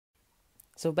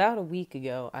So about a week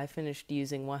ago, I finished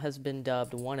using what has been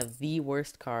dubbed one of the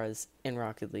worst cars in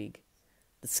Rocket League,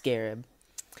 the Scarab.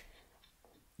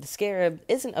 The Scarab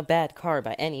isn't a bad car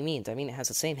by any means. I mean, it has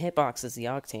the same hitbox as the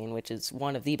Octane, which is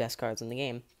one of the best cars in the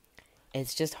game.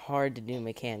 It's just hard to do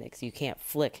mechanics. You can't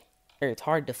flick, or it's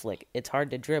hard to flick. It's hard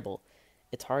to dribble.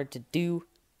 It's hard to do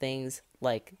things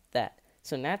like that.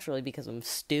 So naturally, because I'm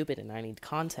stupid and I need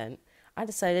content, I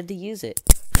decided to use it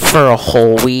for a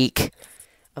whole week.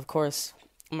 Of course,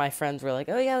 my friends were like,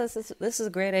 "Oh yeah, this is a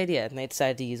great idea," and they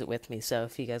decided to use it with me. So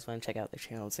if you guys want to check out their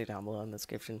channels, they're down below in the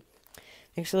description.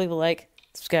 Make sure to leave a like,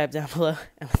 subscribe down below,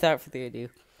 and without further ado,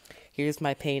 here's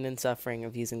my pain and suffering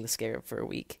of using the Scarab for a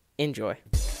week. Enjoy.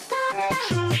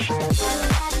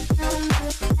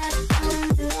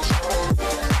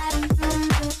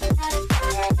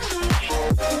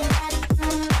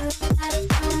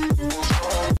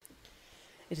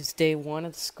 It is day 1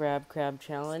 of the Crab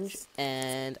challenge,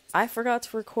 and I forgot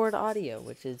to record audio,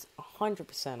 which is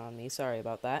 100% on me. Sorry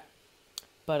about that.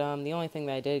 But the only thing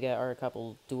that I did get are a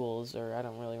couple duels, or I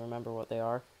don't really remember what they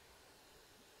are.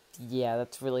 Yeah,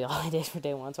 that's really all I did for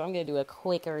day 1, so I'm going to do a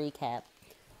quick recap.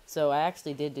 So I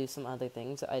actually did do some other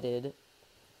things. I did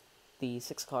the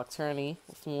 6 o'clock tourney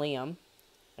with Liam, and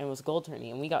it was a gold tourney,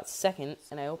 and we got second,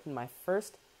 and I opened my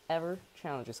first ever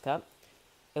Challengers Cup.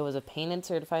 It was a painted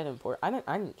certified import. I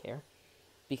didn't care,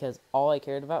 because all I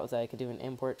cared about was that I could do an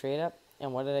import trade up.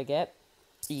 And what did I get?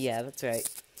 Yeah, that's right.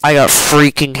 I got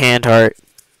freaking hand heart.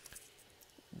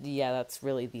 Yeah, that's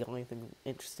really the only thing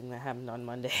interesting that happened on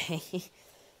Monday.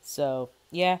 So,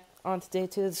 yeah, on to day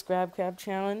 2 of the Crab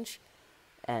challenge.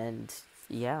 And,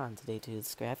 yeah, on to day 2 of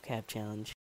the Crab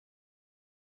challenge.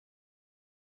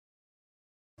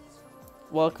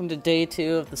 Welcome to day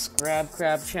 2 of the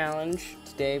Crab challenge.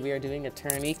 Today we are doing a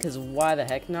tourney, because why the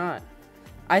heck not?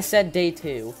 I said day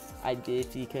 2. I did,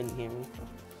 if you couldn't hear me.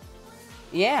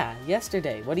 Yeah,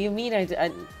 yesterday. What do you mean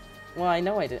well, I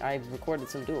know I did. I recorded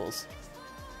some duels.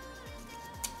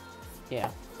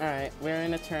 Yeah. Alright, we're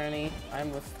in a tourney.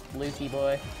 I'm with Lukey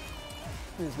Boy,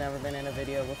 who's never been in a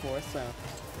video before, so.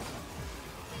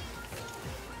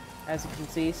 As you can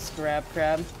see, Crab.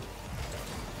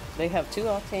 They have 2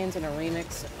 Octanes and a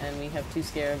Remix, and we have 2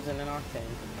 Scarabs and an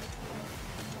Octane.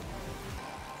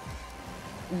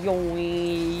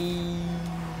 Yoing!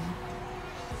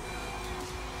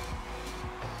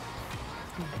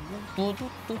 I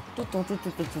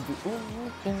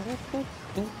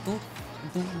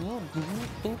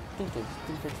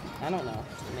don't know.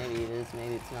 Maybe it is,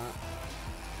 maybe it's not.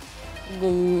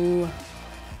 Boo!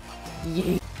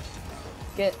 Yeah.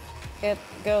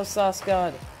 Go, Sauce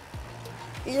God!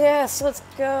 Yes, let's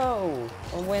go!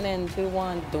 We're winning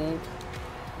 2-1. Don't.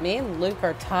 Me and Luke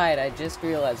are tied. I just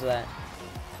realized that.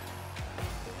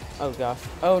 Oh gosh.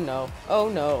 Oh no. Oh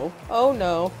no. Oh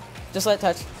no. Just let it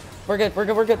touch. We're good.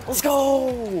 Let's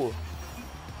go!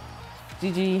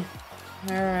 GG.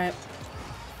 Alright.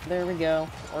 There we go.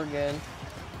 We're good.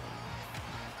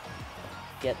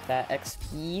 Get that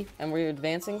XP. And we're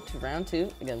advancing to round 2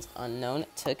 against unknown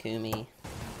Takumi.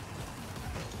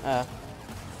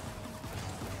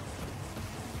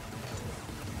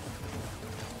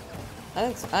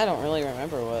 I don't really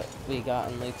remember what we got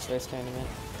in Luke's first tournament.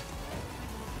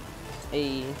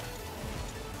 Hey.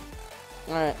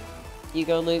 Alright. You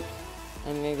go, Luke.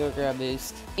 I'm gonna go grab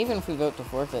boost. Even if we vote to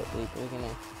forfeit, Luke, we're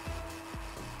gonna...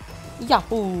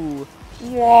 Yahoo!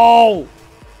 Whoa!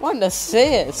 What an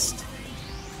assist!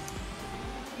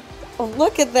 Oh,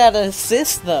 look at that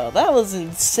assist, though. That was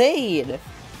insane.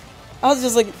 I was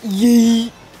just like,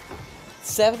 yeet!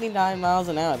 79 miles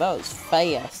an hour. That was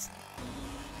fast.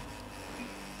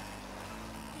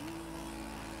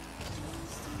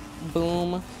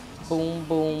 Boom. Boom,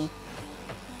 boom.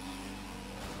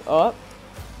 Oh.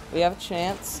 We have a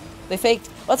chance. They faked.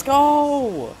 Let's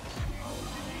go!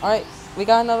 Alright, we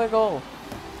got another goal.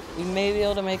 We may be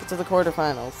able to make it to the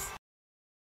quarterfinals.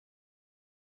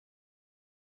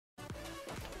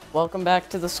 Welcome back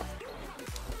to the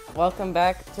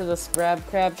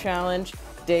Crab challenge.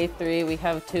 Day 3, we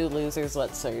have 2 losers.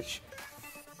 Let's search.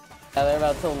 Yeah, they're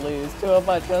about to lose to a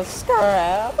bunch of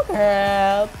crabs.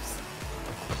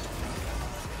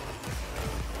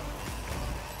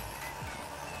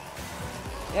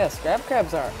 Yeah,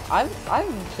 crabs are. I've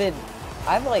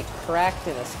like cracked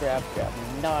in a crab.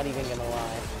 Not even gonna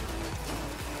lie.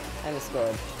 And it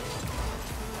scored.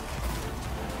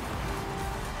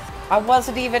 I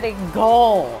wasn't even in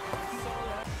goal.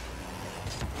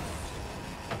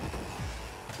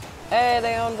 Hey,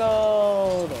 they own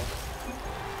gold.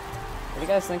 What do you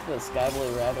guys think of the Sky Blue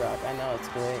Red Rock? I know it's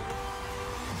great.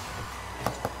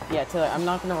 Yeah, Taylor, I'm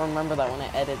not gonna remember that when I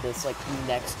edit this, like,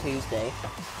 next Tuesday.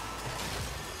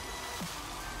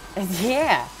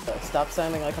 Yeah! Stop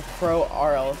sounding like a pro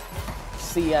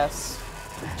RLCS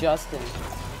Justin.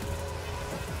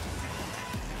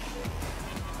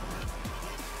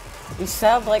 You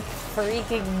sound like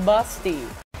freaking musty.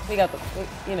 We got the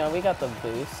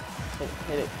boost.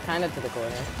 Hit it kind of to the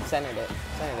corner. Centered it to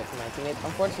my teammate.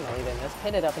 Unfortunately, they missed.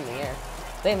 Hit it up in the air.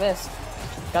 They missed.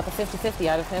 Got the 50-50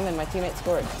 out of him, and my teammate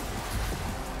scored.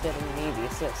 Getting me the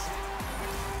assist.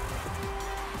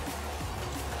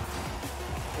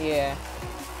 Yeah.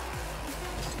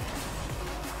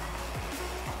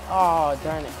 Oh,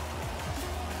 darn it.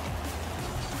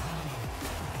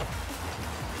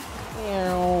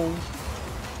 Ew.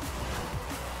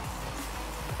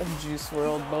 Juice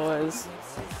World, boys.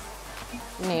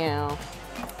 Meow.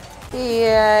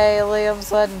 Yay,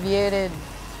 Liam's unmuted.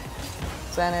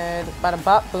 Centered. Bada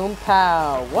bop, boom,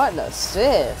 pow. What an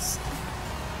assist.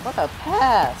 What a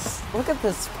pass. Look at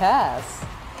this pass.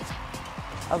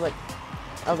 I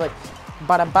was like,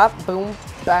 bada bop, boom,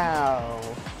 pow.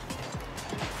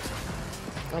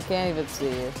 I can't even see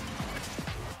you.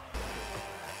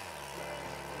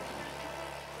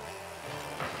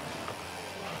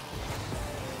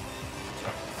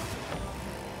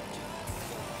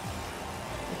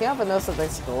 You can't even notice that they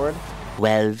scored.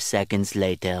 12 seconds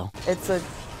later. It's a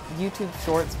YouTube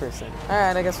Shorts person.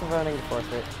 Alright, I guess we're voting to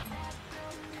forfeit.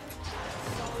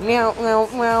 Meow, meow,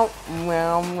 meow,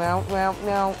 meow, meow, meow,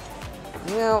 meow,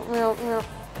 meow, meow, meow.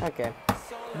 Okay.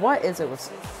 What is it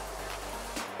with...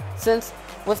 Since,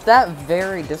 with that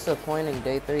very disappointing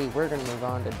day 3, we're gonna move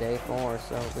on to day 4,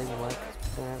 so leave a like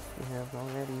if you have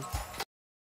already.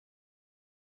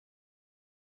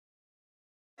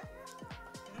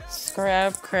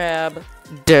 Scarab Crab,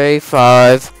 day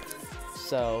 5.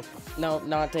 So, no,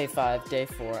 not day 5, day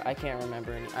 4. I can't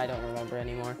remember I don't remember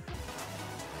anymore.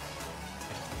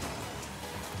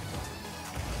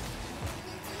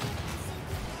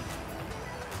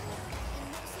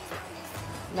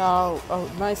 No,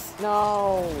 oh, nice,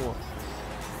 no!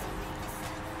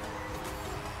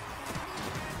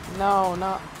 No,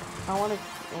 not, I want to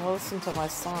listen to my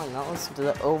song, not listen to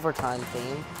the overtime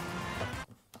theme.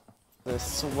 The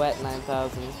Sweat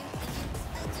 9000.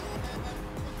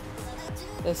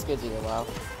 This could be a while.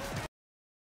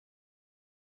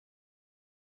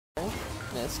 Okay,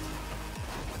 missed.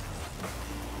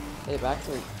 Hit it back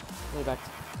to it. Hit it back.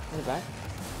 Hit it back.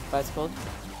 Bicycled.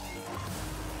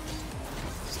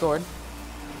 Scored.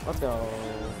 Let's go.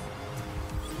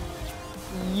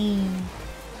 Yee.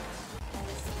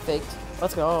 Faked.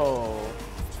 Let's go.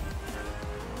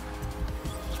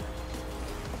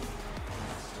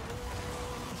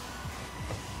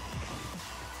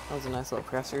 That was a nice little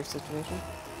presser situation.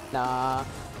 Nah.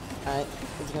 Alright,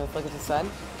 he's gonna flick it to the side.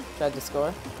 Tried to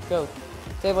score. Go.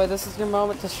 Day-boy, this is your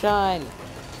moment to shine.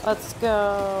 Let's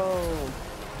go.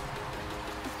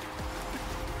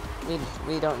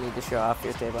 We don't need to show off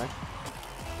here, Day-boy.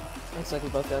 Looks like we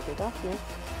both got kicked off here.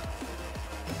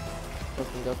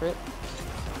 Both can go for it.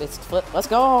 It's flip. Let's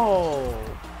go!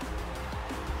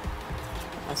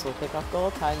 Nice little kickoff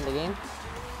goal, tied in the game.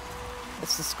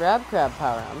 It's the Scarab Crab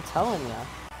power, I'm telling ya.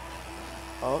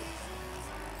 Oh,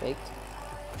 faked.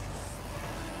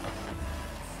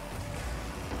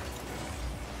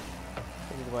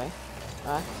 Take it away.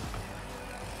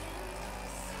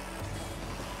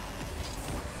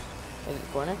 Hit the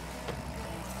corner.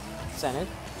 Centered.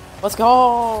 Let's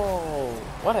go!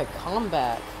 What a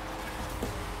comeback.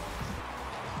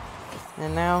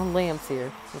 And now Liam's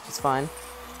here, which is fine.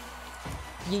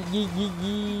 Yee yee yee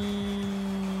yee.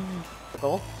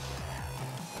 Goal.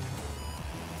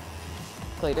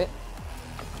 Played it.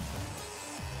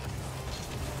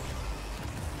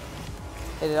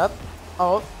 Hit it up.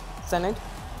 Oh, centered.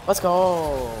 Let's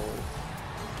go.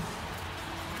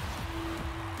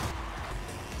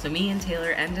 So me and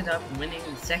Taylor ended up winning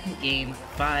the second game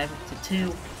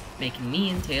 5-2, making me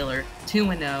and Taylor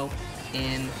 2-0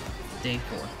 in day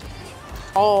 4.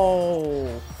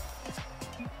 Oh.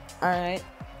 Alright.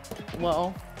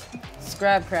 Well,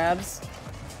 Scarab Crabs.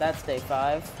 That's day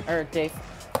 5. Or day...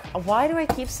 Why do I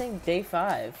keep saying day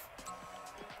 5?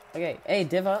 Okay, hey,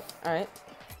 div up. Alright.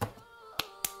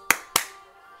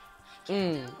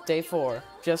 Day 4.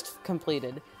 Just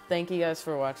completed. Thank you guys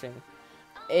for watching.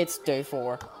 It's day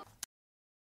 4.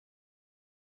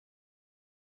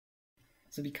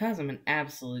 So because I'm an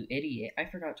absolute idiot, I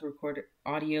forgot to record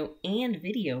audio and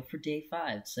video for day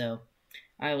 5, so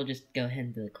I will just go ahead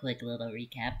and do a quick little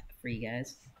recap for you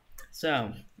guys.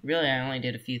 So, really I only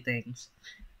did a few things.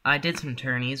 I did some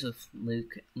tourneys with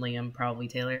Luke, Liam, probably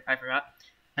Taylor, I forgot.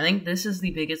 I think this is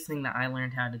the biggest thing that I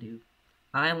learned how to do.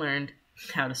 I learned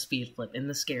how to speed flip in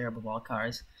the Scarab of all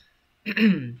cars.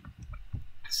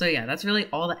 So yeah, that's really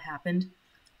all that happened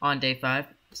on day 5.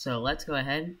 So let's go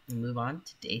ahead and move on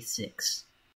to day 6.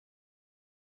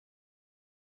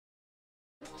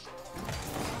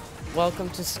 Welcome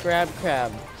to Scrab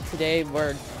Crab. Today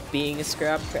we're being a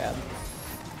Scrab Crab.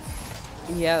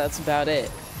 Yeah, that's about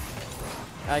it.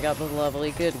 I got the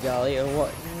lovely good golly or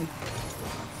what?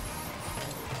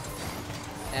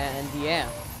 And yeah,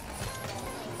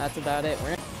 that's about it.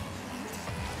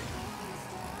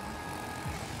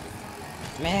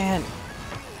 Man,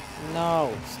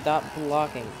 no, stop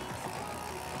blocking.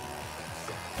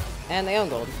 And they own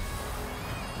gold.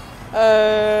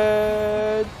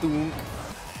 Doom.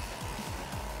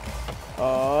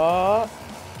 Oh,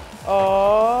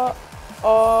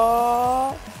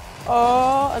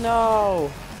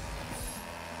 no.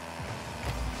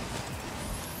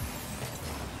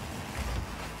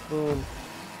 Boom.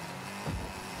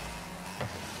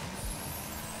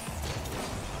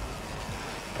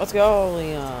 Let's go,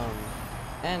 Liam.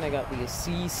 And I got the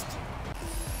assist.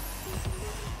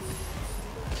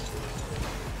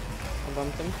 I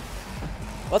bumped him.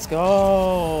 Let's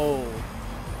go.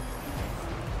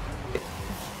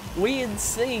 We in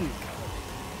sync.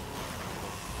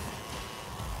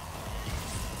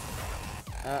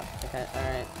 Oh, okay,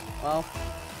 alright. Well.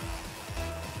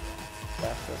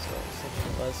 Gosh, that's what I was thinking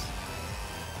it was.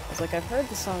 I was like, I've heard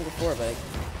the song before, but I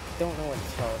don't know what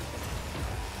it's called.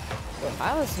 Well,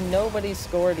 how has nobody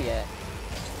scored yet?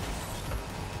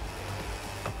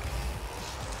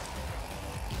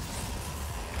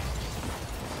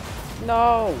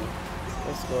 No!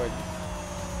 They scored.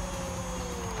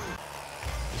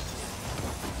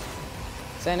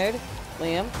 Centered.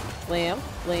 Liam.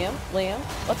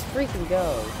 Let's freaking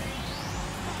go.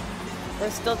 We're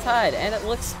still tied, and it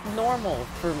looks normal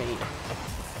for me.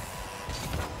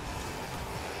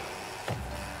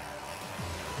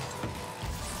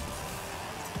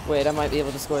 Wait, I might be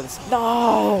able to score this.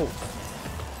 No!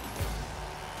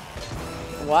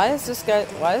 Why is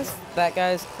that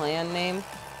guy's clan name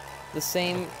the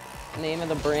same name of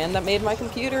the brand that made my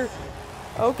computer?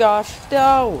 Oh gosh,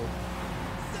 no!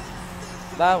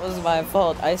 That was my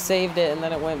fault. I saved it and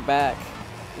then it went back.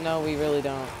 No, we really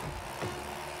don't.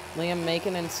 Liam, make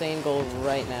an insane goal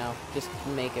right now. Just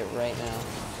make it right now.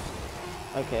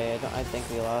 Okay, I think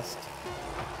we lost.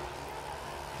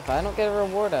 If I don't get a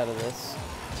reward out of this,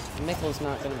 Mikkel's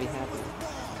not going to be happy.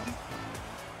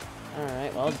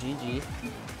 Alright, well, GG.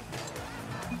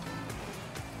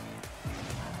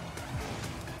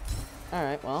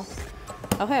 Alright, well.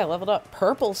 Oh, hey, I leveled up.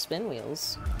 Purple spin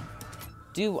wheels.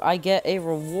 Do I get a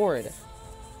reward?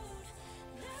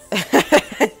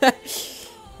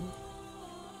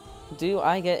 Do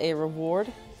I get a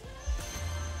reward?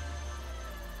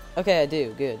 Okay, I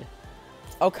do. Good.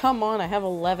 Oh, come on. I have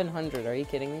 1100. Are you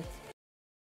kidding me?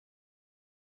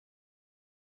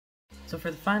 So for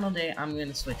the final day, I'm going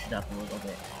to switch it up a little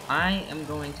bit. I am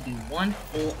going to do one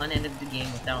full unedited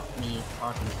game without me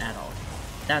talking at all.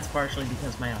 That's partially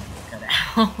because my audio cut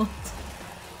out.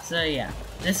 So yeah,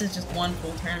 this is just one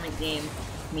full tournament game,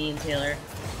 me and Taylor,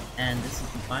 and this is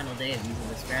the final day of using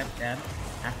the Scarab.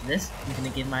 After this, I'm going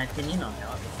to give my opinion on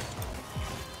how it goes.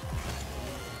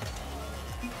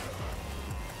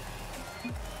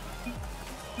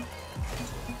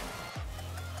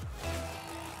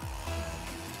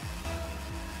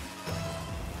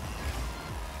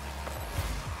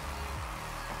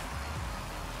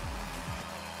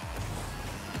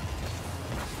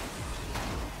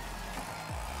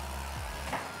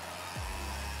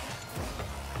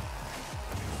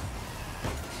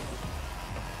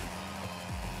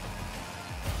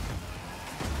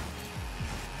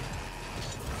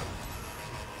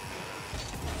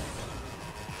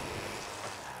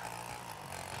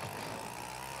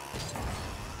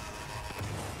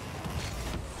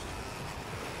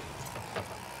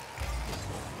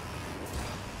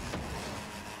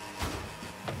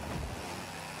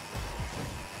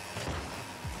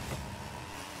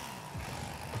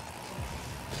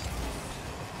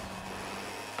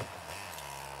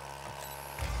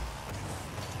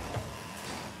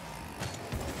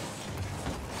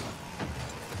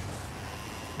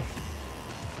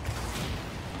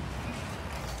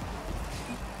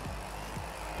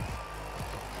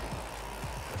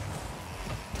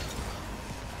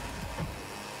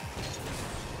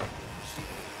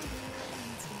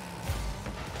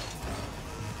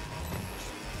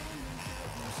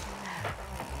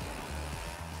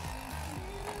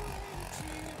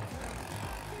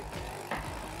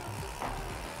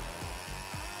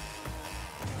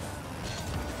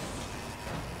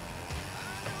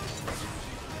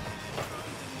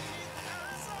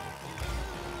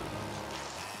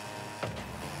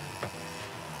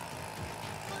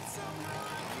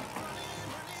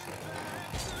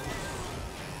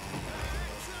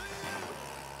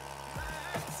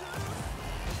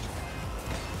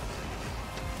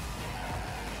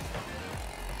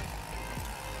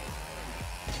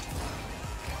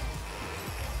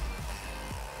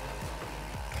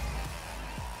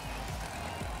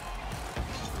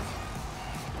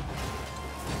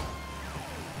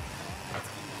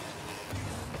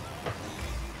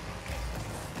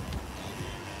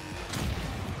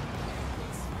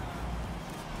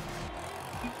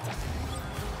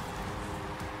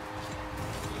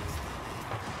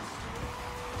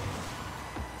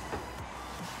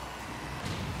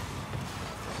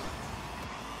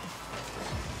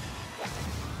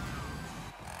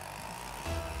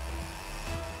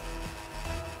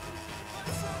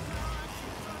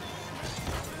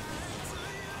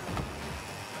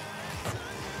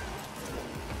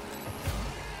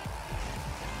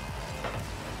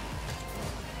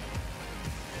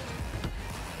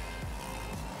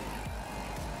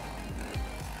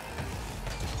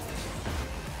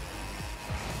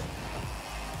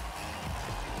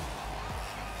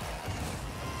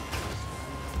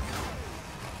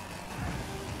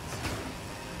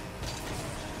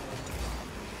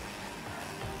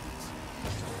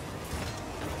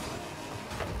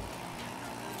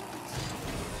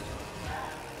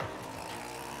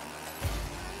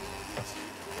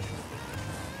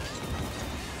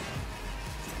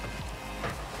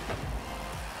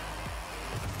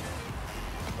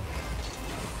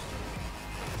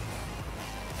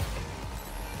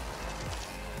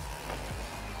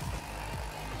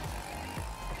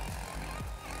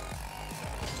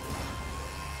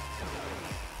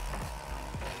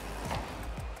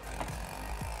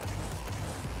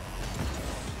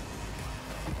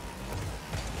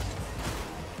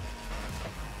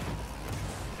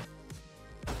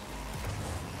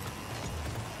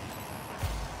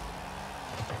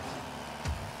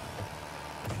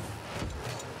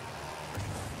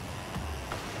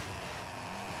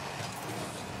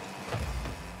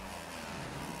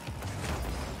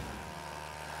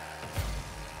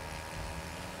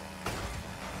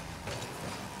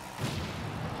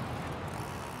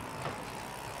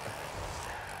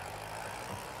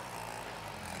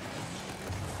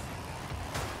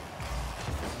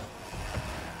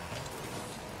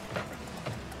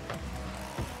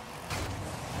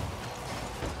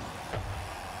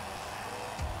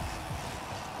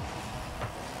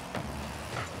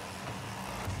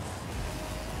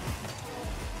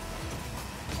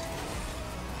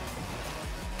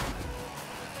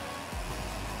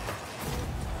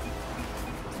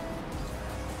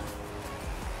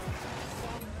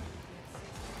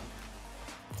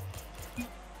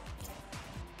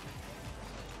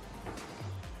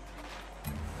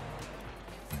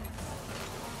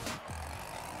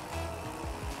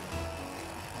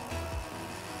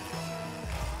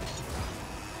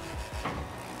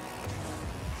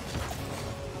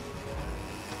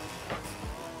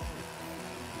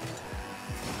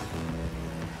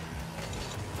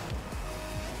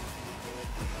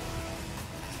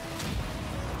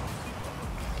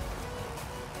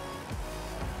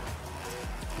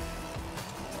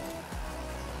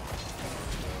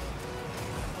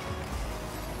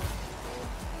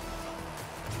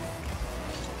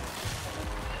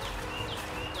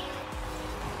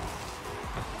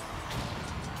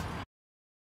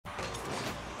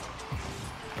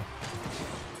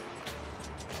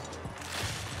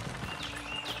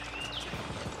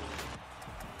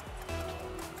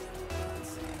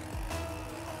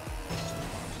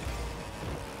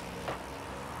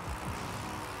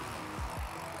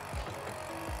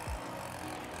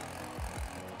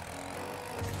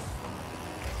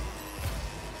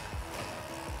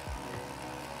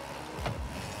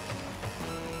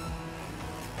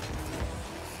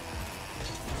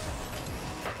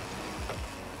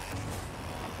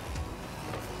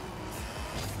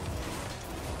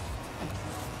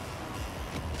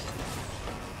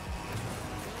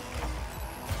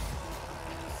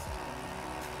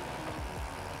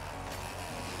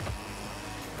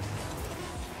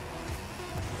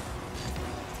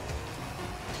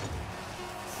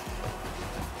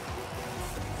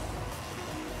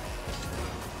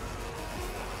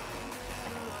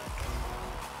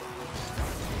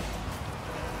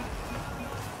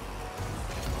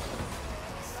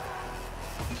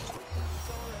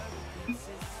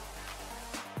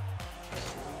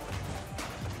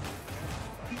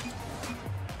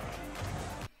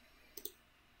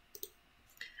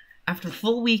 After a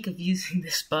full week of using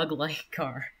this bug-like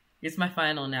car, here's my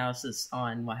final analysis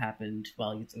on what happened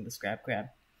while using the Scarab Crab.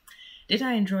 Did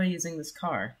I enjoy using this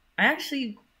car? I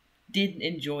actually did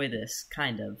enjoy this,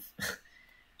 kind of.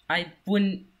 I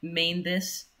wouldn't main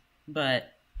this,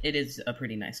 but it is a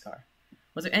pretty nice car.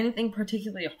 Was there anything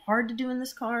particularly hard to do in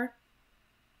this car?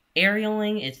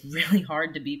 Aerialing, it's really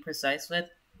hard to be precise with.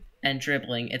 And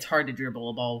dribbling, it's hard to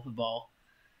dribble a ball with a ball.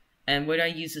 And would I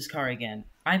use this car again?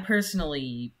 I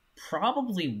personally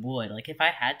probably would. Like, if I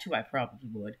had to, I probably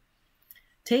would.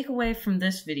 Takeaway from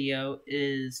this video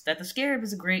is that the Scarab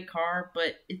is a great car,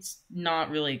 but it's not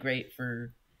really great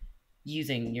for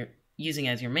using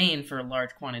as your main for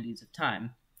large quantities of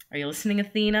time. Are you listening,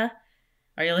 Athena?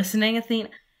 Are you listening, Athena?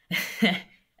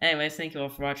 Anyways, thank you all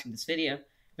for watching this video.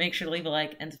 Make sure to leave a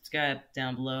like and subscribe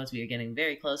down below as we are getting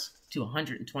very close to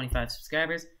 125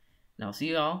 subscribers. And I'll see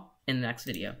you all in the next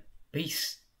video.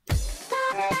 Peace.